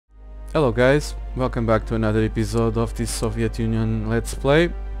Hello guys, welcome back to another episode of this Soviet Union Let's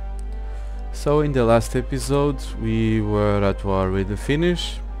Play. So in the last episode we were at war with the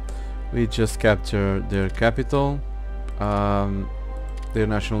Finnish. We just captured their capital. Their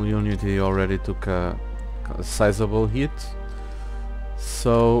national unity already took a sizable hit.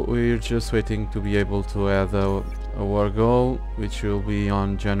 So we're just waiting to be able to add a war goal, which will be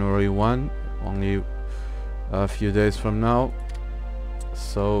on January 1, only a few days from now.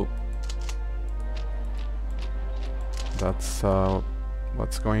 So that's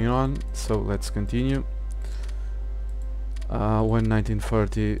what's going on. So let's continue. When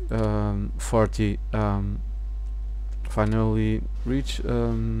 1940 finally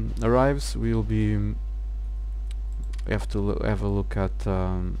arrives, we'll be have to have a look at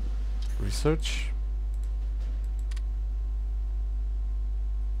research.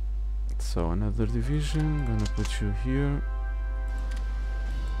 So another division, gonna put you here.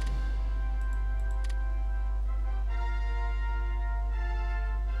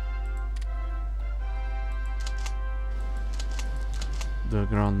 The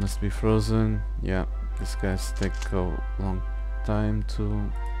ground must be frozen. Yeah, these guys take a long time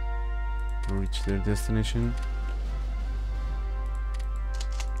to reach their destination.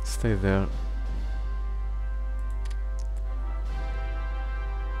 Stay there.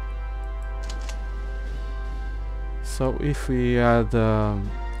 So if we add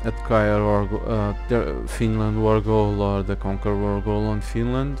acquire or the Finland war goal or the conquer war goal on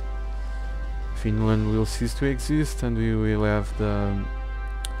Finland, Finland will cease to exist and we will have the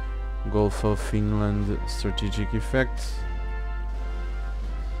Gulf of Finland strategic effect,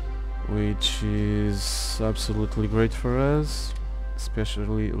 which is absolutely great for us,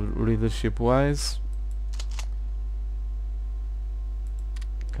 especially leadership wise.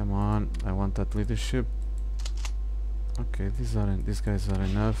 Come on, I want that leadership. Okay, these guys are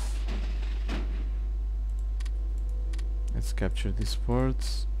enough. Let's capture these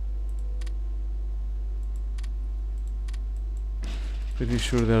ports. Pretty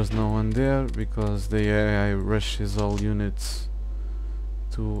sure there's no one there because the AI rushes all units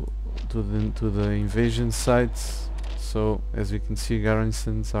to the invasion sites. So as we can see,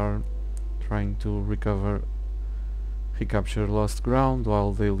 garrisons are trying to recapture lost ground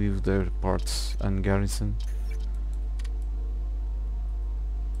while they leave their ports ungarrisoned.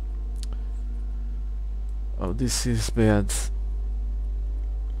 Oh, this is bad.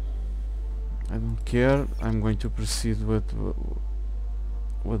 I don't care. I'm going to proceed with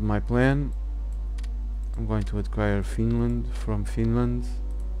my plan. I'm going to acquire Finland from Finland.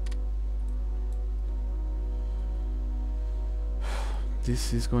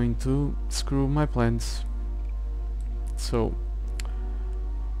 This is going to screw my plans. So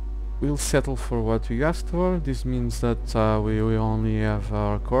we'll settle for what we asked for. This means that we only have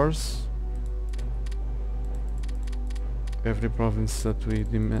our cores. Every province that we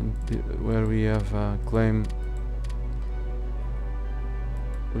demand where we have a claim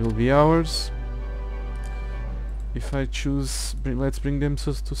will be ours. If I choose, let's bring them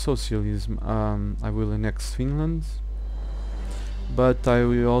to socialism. I will annex Finland, but I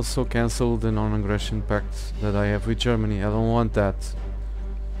will also cancel the non-aggression pact that I have with Germany. I don't want that,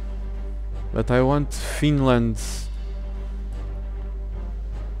 but I want Finland.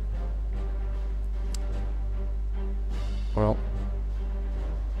 Well,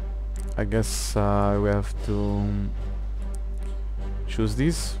 I guess we have to choose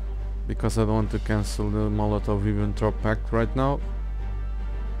this because I don't want to cancel the Molotov-Ribbentrop Pact right now.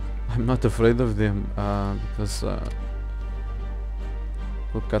 I'm not afraid of them because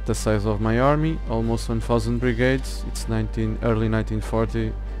look at the size of my army, almost 1000 brigades. It's early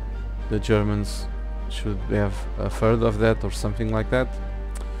 1940. The Germans should have a third of that or something like that.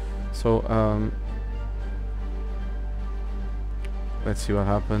 So let's see what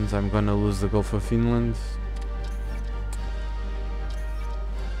happens. I'm gonna lose the Gulf of Finland.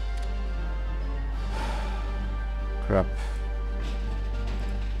 Crap.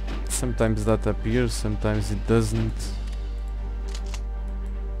 Sometimes that appears, sometimes it doesn't.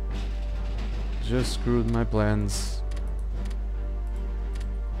 Just screwed my plans.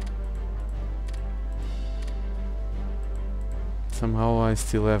 Somehow I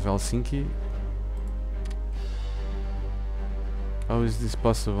still have Helsinki. How is this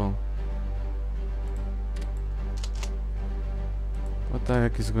possible? What the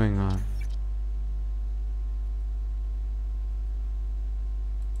heck is going on?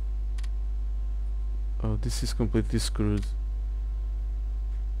 Oh, this is completely screwed.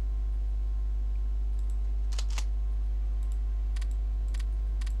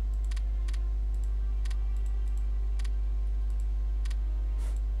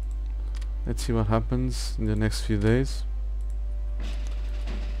 Let's see what happens in the next few days.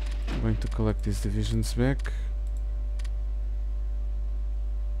 I'm going to collect these divisions back.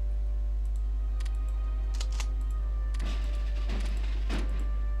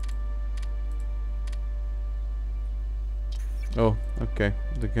 Oh, okay.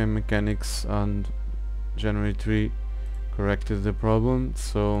 The game mechanics on January 3 corrected the problem,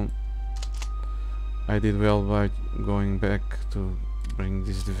 so I did well by going back to bring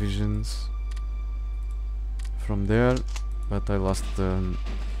these divisions from there, but I lost the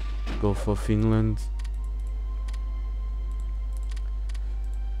Gulf of Finland.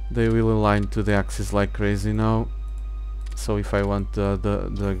 They will align to the axis like crazy now, so if I want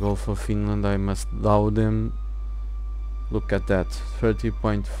the Gulf of Finland, I must dow them. Look at that,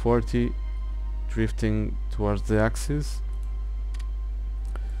 30.40 drifting towards the axis.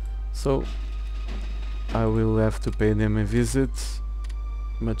 So I will have to pay them a visit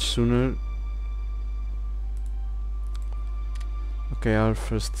much sooner. Okay, our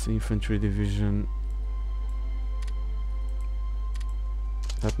first infantry division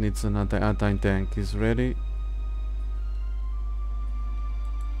that needs an anti-tank is ready.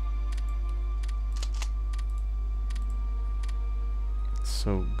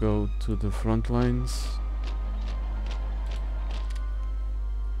 So go to the front lines.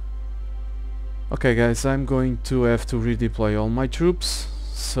 Okay guys, I'm going to have to redeploy all my troops,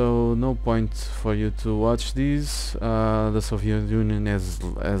 so no point for you to watch these. The Soviet Union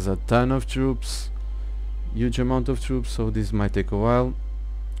has a ton of troops, huge amount of troops, so this might take a while.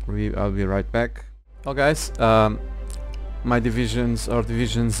 I'll be right back. Well guys, my divisions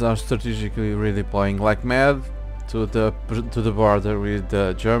are strategically redeploying like mad to the border with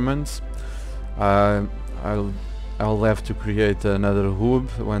the Germans. I'll have to create another hub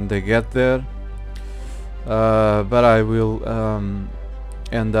when they get there, but I will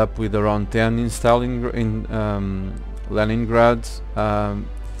end up with around 10 installing in Leningrad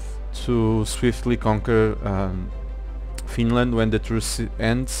to swiftly conquer Finland when the truce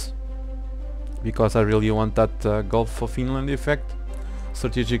ends, because I really want that Gulf of Finland effect,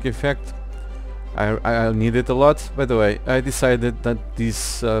 strategic effect. I need it a lot. By the way, I decided that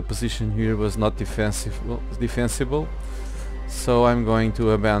this position here was not defensible, so I'm going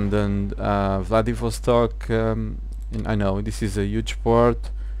to abandon Vladivostok. I know this is a huge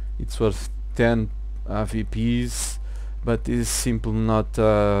port, it's worth 10 VPs, but it is simply not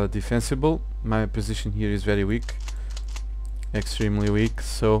defensible. My position here is very weak, extremely weak,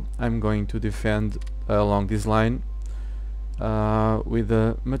 so I'm going to defend along this line with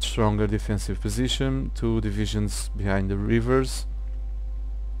a much stronger defensive position, 2 divisions behind the rivers,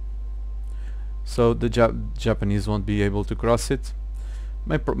 so the Japanese won't be able to cross it.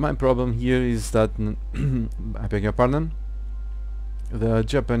 My problem here is that I beg your pardon, the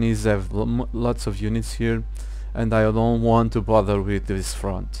Japanese have lots of units here, and I don't want to bother with this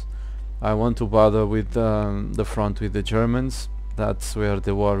front. I want to bother with the front with the Germans. That's where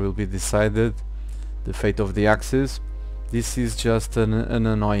the war will be decided, the fate of the Axis. This is just an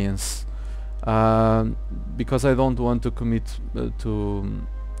annoyance, because I don't want to commit to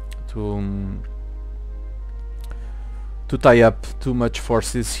tie up too much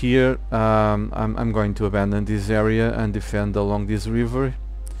forces here. I'm going to abandon this area and defend along this river.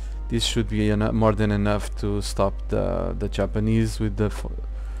 This should be more than enough to stop the Japanese with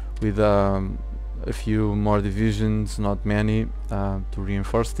a few more divisions, not many, to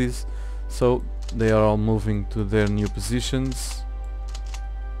reinforce this. So they are all moving to their new positions.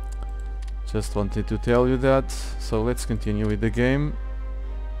 Just wanted to tell you that. So let's continue with the game.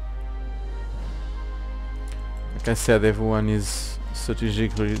 Like I said, everyone is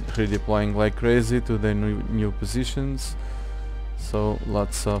strategically redeploying like crazy to their new positions. So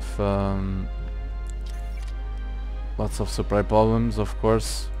lots of supply problems, of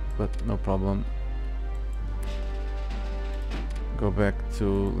course, but no problem. Go back to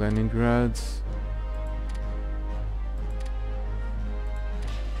Leningrad.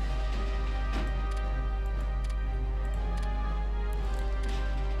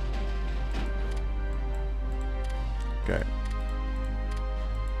 Okay.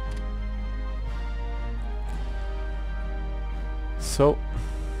 So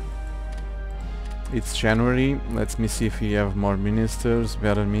it's January. Let me see if we have more ministers,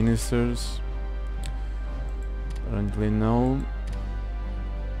 better ministers. Currently no.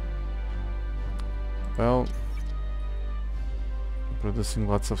 Well, producing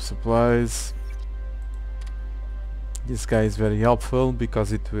lots of supplies. This guy is very helpful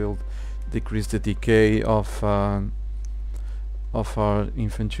because it will decrease the decay of our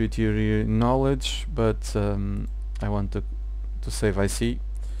infantry theory knowledge, but I want to save IC.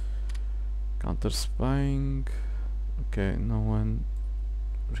 Counter spying. Okay, no one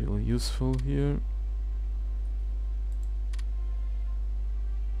really useful here.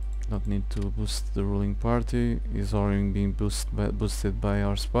 Don't need to boost the ruling party. Is already being boosted by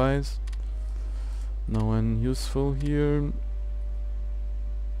our spies. No one useful here.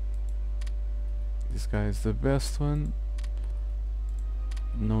 This guy is the best one.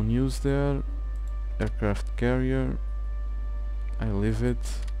 No news there. Aircraft carrier. I leave it.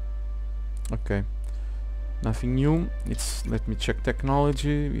 Okay. Nothing new. It's, let me check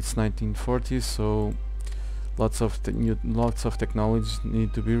technology. It's 1940, so lots of technologies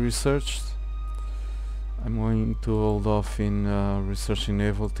need to be researched. I'm going to hold off in researching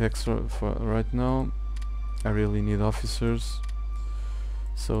naval techs for right now. I really need officers,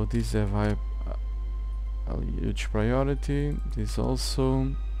 so these have a huge priority. This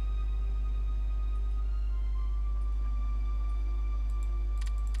also.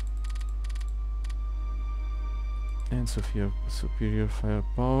 And superior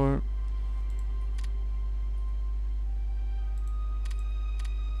firepower.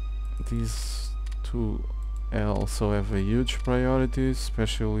 These two also have a huge priority,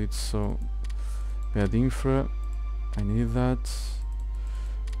 especially it's so bad infra. I need that.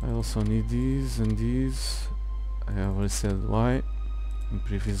 I also need these and these. I already said why in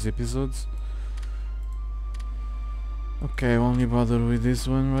previous episodes. Okay, I only bother with this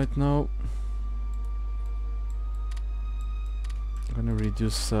one right now. I'm gonna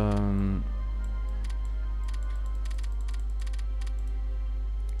reduce yeah,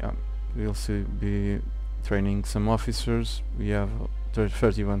 we'll be training some officers. We have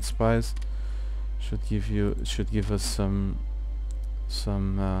 31 spies. Should give us some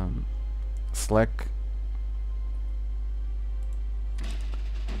slack.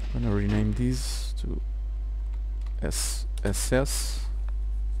 I'm gonna rename these to SS.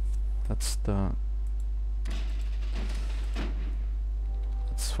 That's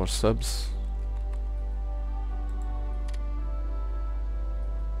for subs.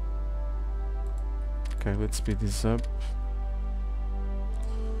 Okay, let's speed this up.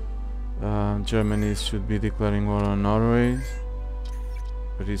 Germany should be declaring war on Norway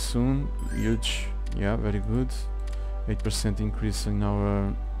very soon. Huge, yeah, very good. 8% increase in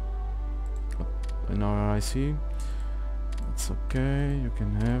our IC. It's okay. You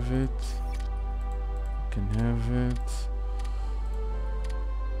can have it. You can have it.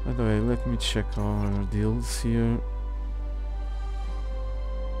 By the way, let me check our deals here.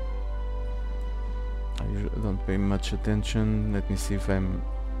 I don't pay much attention. Let me see if I'm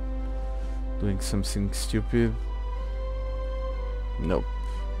doing something stupid. Nope,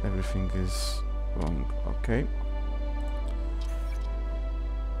 everything is wrong. Okay.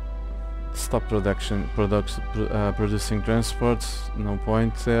 Stop producing transports. No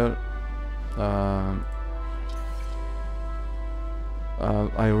point there.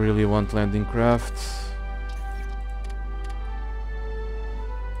 I really want landing crafts.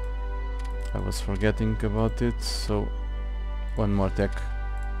 I was forgetting about it, so one more tech.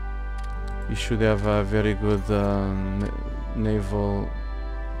 You should have a very good naval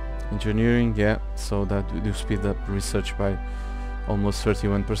engineering, yeah, so that you speed up research by almost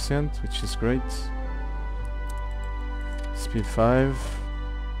 31%, which is great. Speed 5.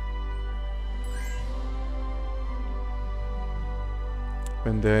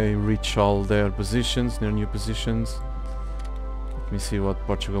 When they reach all their positions, their new positions. Let me see what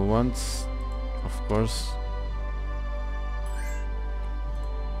Portugal wants. Of course.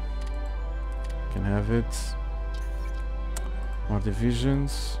 Can have it. More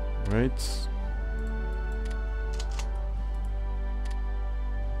divisions. Great.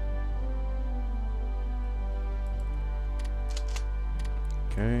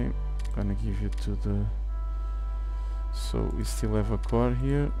 Okay, gonna give you to the. So we still have a core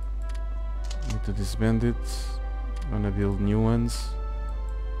here. Need to disband it. Gonna build new ones.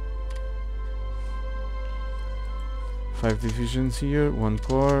 5 divisions here, 1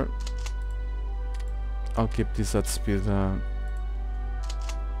 core. I'll keep this at speed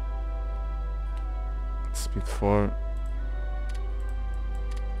speed 4.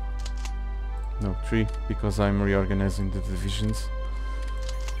 No, 3, because I'm reorganizing the divisions.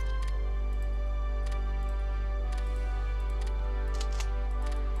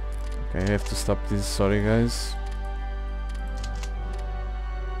 Okay, I have to stop this, sorry guys.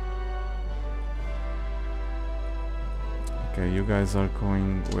 Okay, you guys are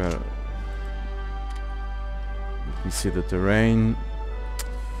going where? Let me see the terrain.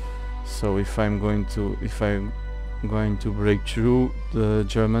 So if I'm going to break through the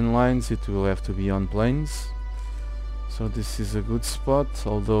German lines, it will have to be on planes. So this is a good spot,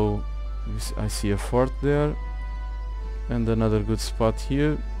 although I see a fort there and another good spot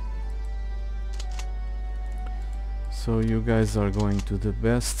here. So you guys are going to the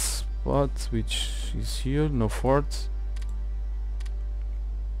best spot, which is here, no fort.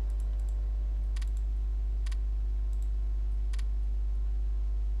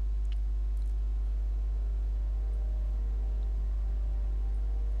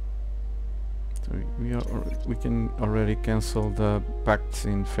 So we can already cancel the pact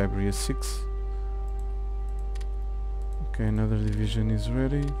in February 6. Okay, another division is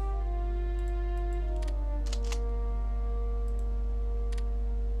ready.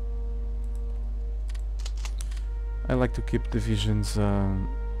 I like to keep divisions in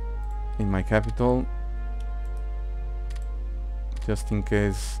my capital, just in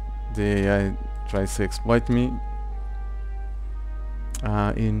case the AI tries to exploit me.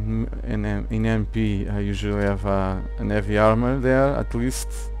 In MP I usually have an heavy armor there at least,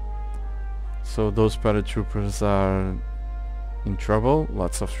 so those paratroopers are in trouble,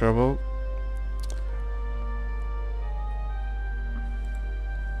 lots of trouble.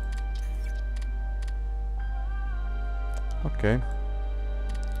 Okay,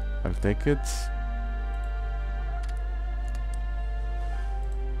 I'll take it.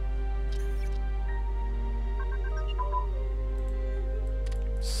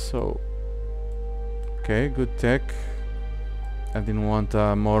 So, okay, good tech. I didn't want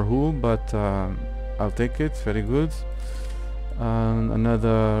more hull, but I'll take it. Very good.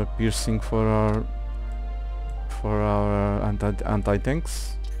 Another piercing for our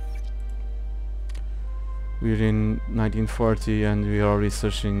anti-tanks. We're in 1940 and we are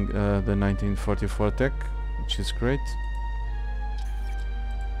researching the 1944 tech, which is great.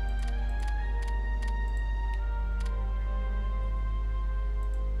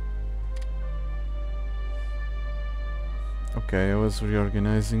 Okay, I was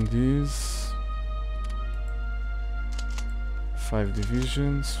reorganizing these. 5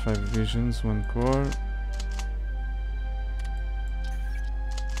 divisions, 1 corps.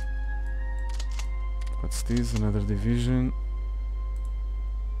 What's this? Another division.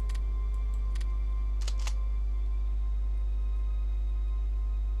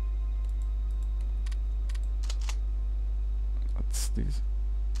 What's this?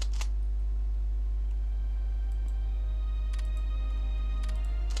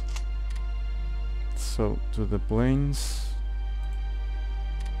 So to the plains.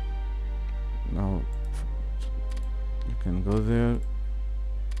 Now you can go there.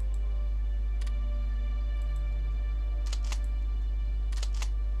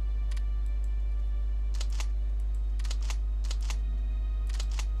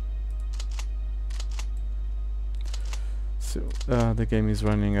 So the game is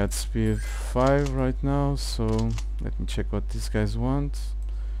running at speed 5 right now, so let me check what these guys want.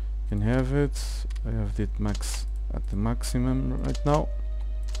 Can have it. I have it max at the maximum right now.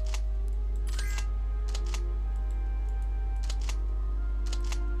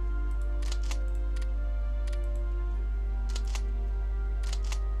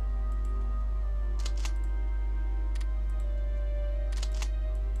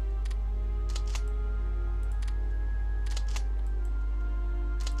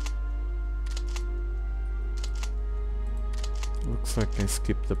 Looks like I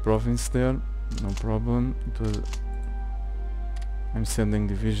skipped the province there, no problem. I'm sending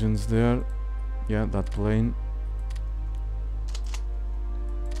divisions there. Yeah, that plane.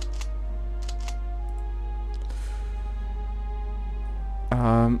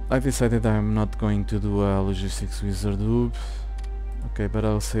 I decided I'm not going to do a logistics wizard loop. Okay, but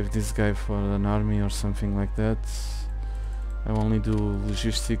I'll save this guy for an army or something like that. I only do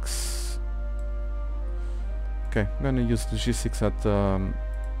logistics. Okay, I'm gonna use logistics at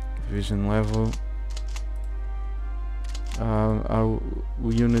division level. Our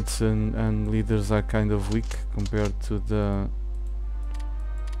units and leaders are kind of weak compared to the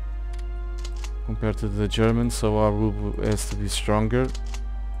Germans, so our rule has to be stronger.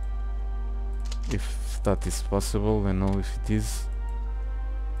 If that is possible, I know if it is.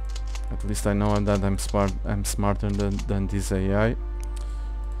 At least I know that I'm smarter than this AI.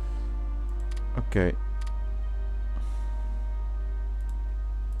 Okay.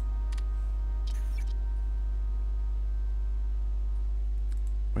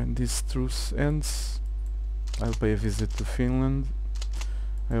 When this truce ends, I'll pay a visit to Finland.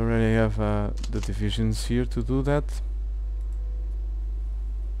 I already have the divisions here to do that.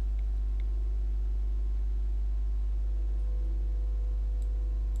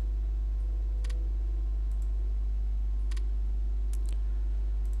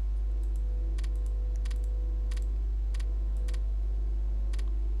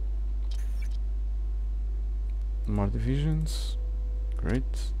 some more divisions. Great.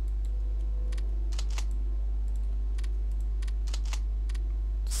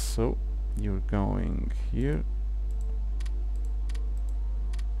 So you're going here.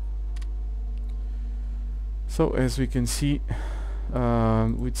 So as we can see,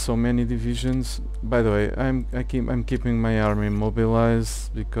 with so many divisions. By the way, I'm keeping my army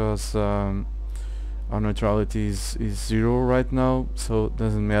mobilized because our neutrality is 0 right now, so it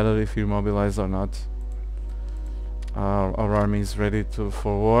doesn't matter if you're mobilized or not. Our army is ready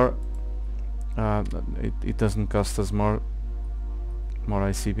for war. It doesn't cost us more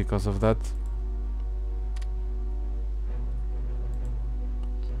IC because of that.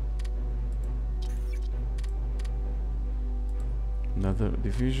 Another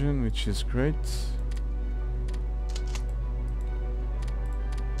division, which is great.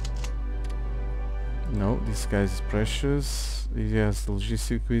 No, this guy is precious. He has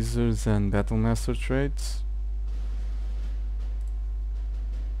logistic wizards and battle master traits.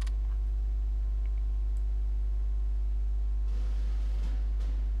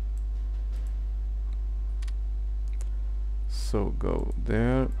 So go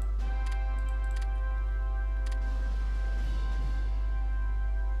there.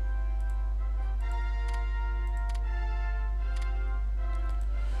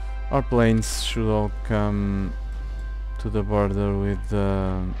 Our planes should all come to the border with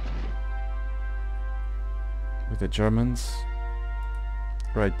the Germans.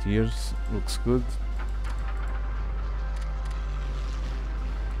 Right here looks good.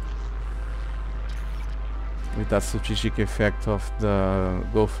 With that strategic effect of the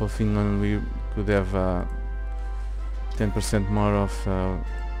Gulf of Finland, we could have 10% more of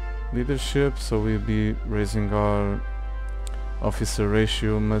leadership, so we'll be raising our officer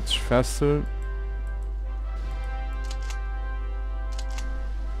ratio much faster.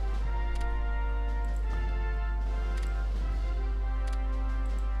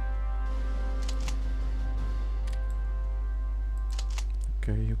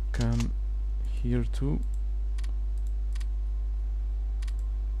 Okay, you come here too.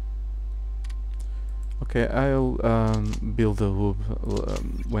 Okay, I'll build a hub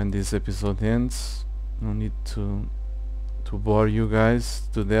when this episode ends. No need to bore you guys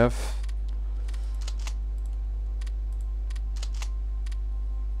to death.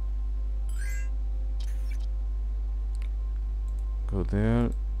 Go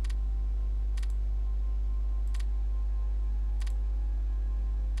there.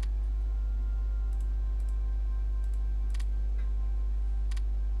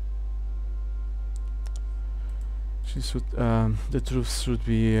 The troops should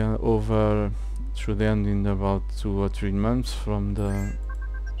be should end in about 2 or 3 months from the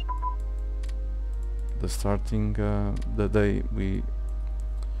starting the day we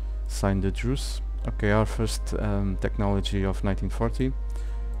signed the truce. Okay, our first technology of 1940,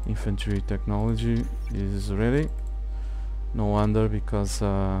 infantry technology, is ready. No wonder, because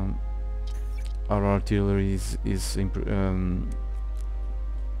our artillery is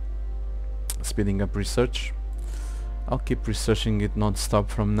speeding up research. I'll keep researching it non-stop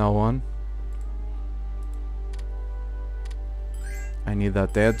from now on. I need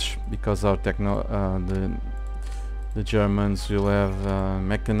that edge because our the Germans will have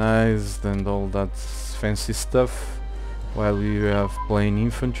mechanized and all that fancy stuff, while we have plain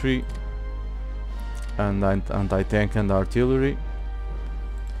infantry and anti-tank and artillery,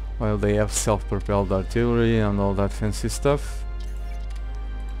 while they have self-propelled artillery and all that fancy stuff.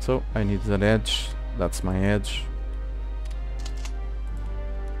 So I need that edge. That's my edge.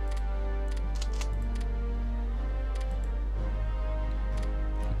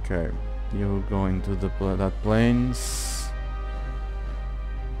 Okay, you're going to that plains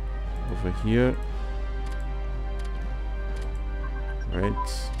over here. Great.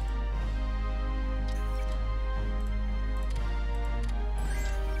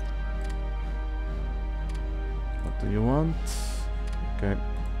 What do you want? Okay.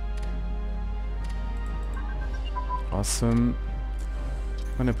 Awesome.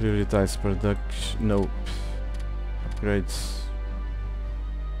 I'm gonna prioritize production. Nope. Upgrades.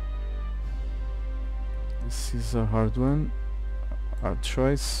 This is a hard one. Hard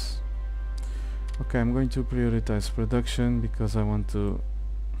choice. Okay, I'm going to prioritize production because I want to...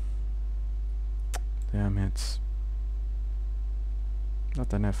 Damn it.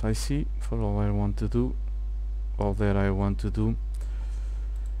 Not an FIC for all I want to do. All that I want to do.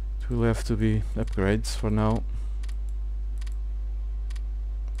 It will have to be upgrades for now.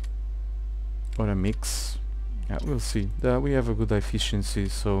 Or a mix. Yeah, we'll see. We have a good efficiency,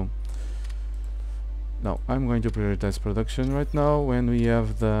 so No, I'm going to prioritize production right now. When we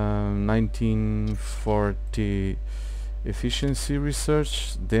have the 1940 efficiency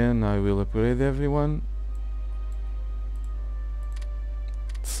research, then I will upgrade everyone.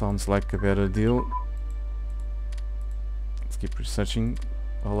 Sounds like a better deal. Let's keep researching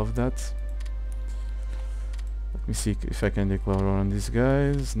all of that. Let me see if I can declare war on these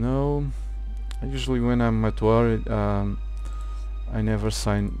guys. No. Usually when I'm at war, I never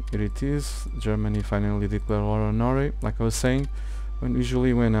sign. Here it is. Germany finally declared war on Norway. Like I was saying,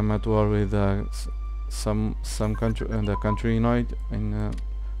 usually when I'm at war with some country and a country in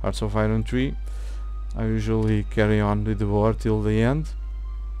Hearts of Iron 3, I usually carry on with the war till the end.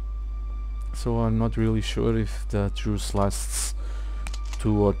 So I'm not really sure if the truce lasts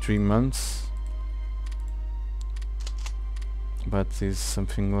 2 or 3 months, but it's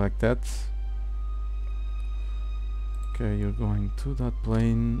something like that. Okay, you're going to that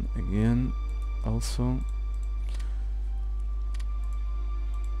plane again also.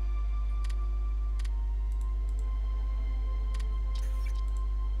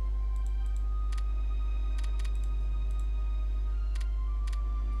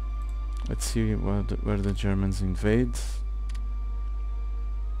 Let's see where the Germans invade.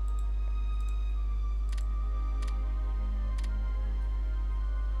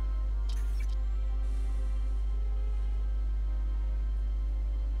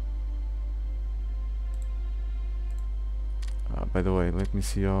 By the way, let me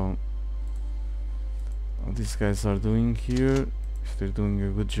see how these guys are doing here, if they're doing a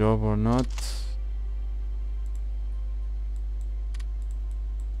good job or not.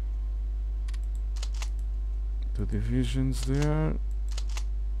 Two divisions there.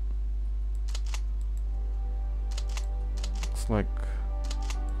 Looks like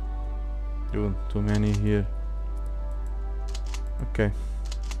too many here. Okay.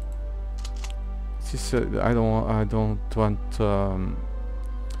 I don't want.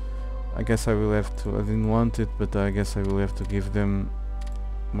 I guess I will have to. I didn't want it, but I guess I will have to give them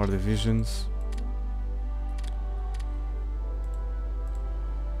more divisions.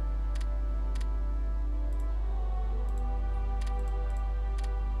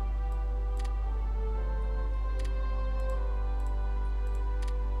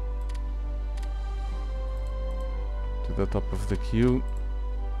 To the top of the queue.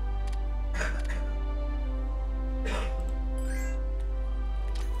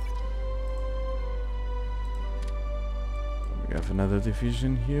 We have another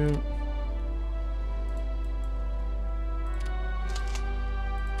division here.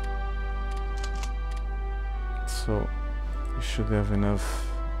 So we should have enough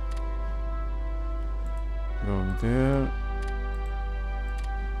going there.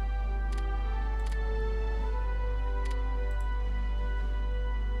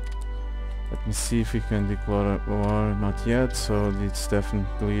 Let me see if we can declare war. Not yet, so it's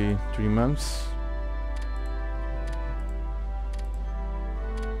definitely 3 months.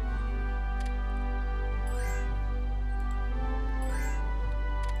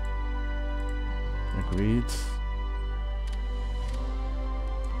 Agreed.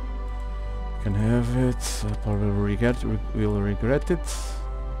 Can have it. I probably will regret it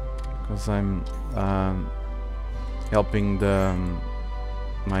because I'm helping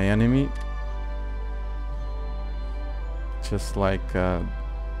my enemy, just like the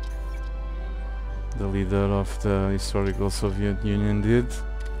leader of the historical Soviet Union did.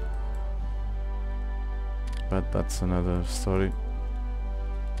 But that's another story.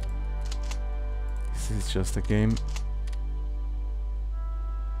 This is just a game.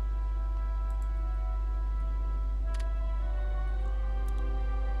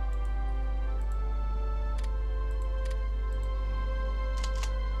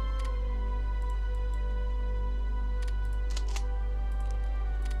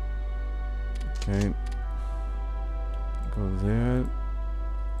 Okay, go there.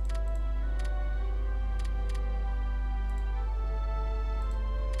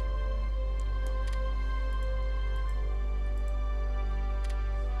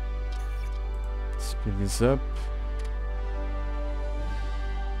 Speed this up.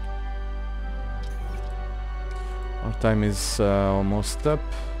 Our time is almost up.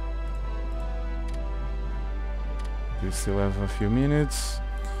 We still have a few minutes.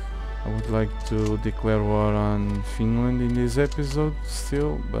 I would like to declare war on Finland in this episode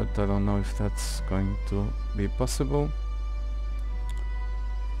still, but I don't know if that's going to be possible.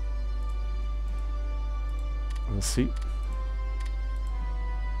 We'll see.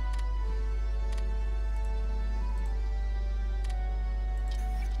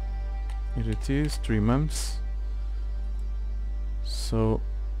 Here it is, 3 months. So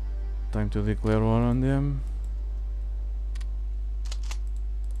Time to declare war on them.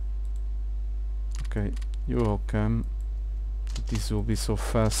 Okay, you all come. This will be so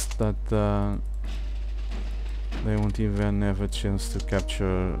fast that they won't even have a chance to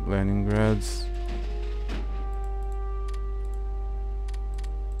capture Leningrad.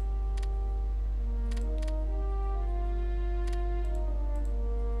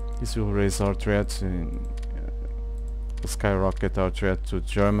 This will raise our threat and skyrocket our threat to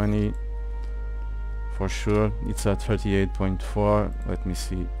Germany for sure. It's at 38.4. Let me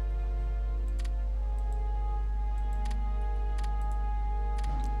see.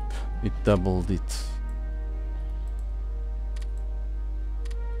 It doubled it.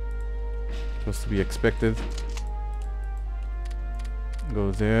 Was to be expected.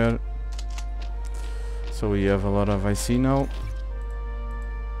 Go there. So we have a lot of IC now,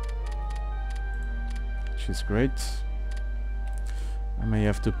 which is great. I may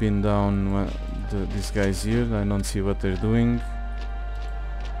have to pin down these guys here. I don't see what they're doing.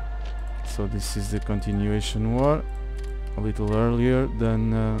 So this is the continuation war, a little earlier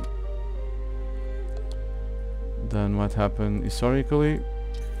than what happened historically.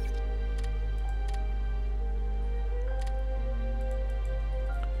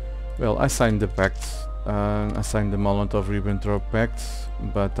 Well, I signed the pact. I signed the Molotov-Ribbentrop Pact,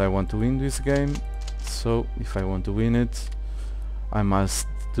 but I want to win this game. So if I want to win it, I must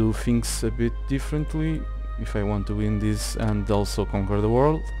do things a bit differently if I want to win this and also conquer the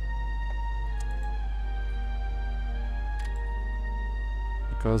world.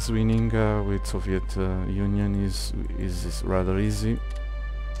 Because winning with Soviet Union is rather easy,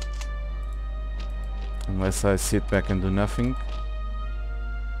 unless I sit back and do nothing.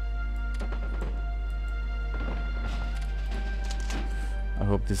 I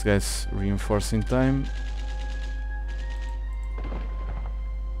hope these guys reinforce in time,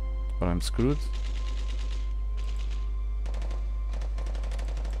 or I'm screwed.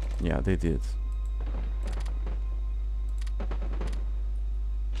 Yeah, they did.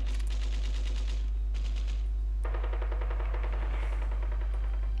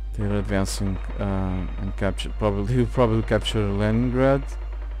 They're advancing and probably capture Leningrad,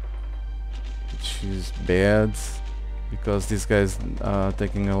 which is bad because these guys are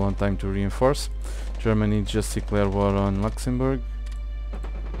taking a long time to reinforce. Germany just declared war on Luxembourg.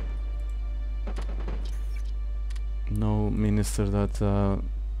 No minister that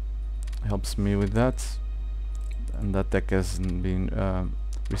helps me with that, and that tech hasn't been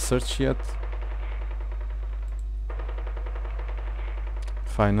researched yet.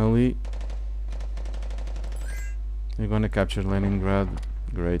 Finally, they're gonna capture Leningrad.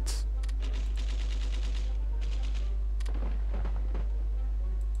 Great.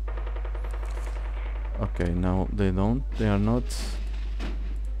 Okay, now they are not.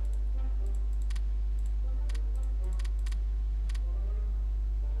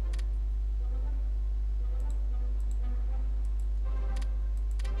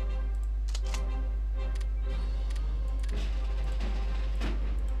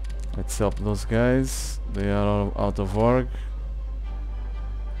 Let's help those guys. They are all out of work.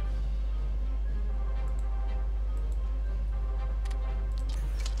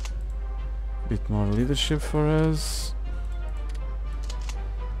 Bit more leadership for us.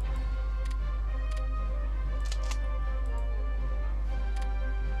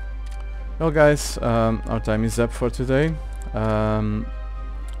 Well guys, our time is up for today. I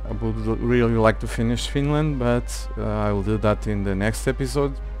would really like to finish Finland, but I will do that in the next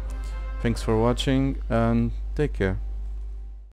episode. Thanks for watching and take care.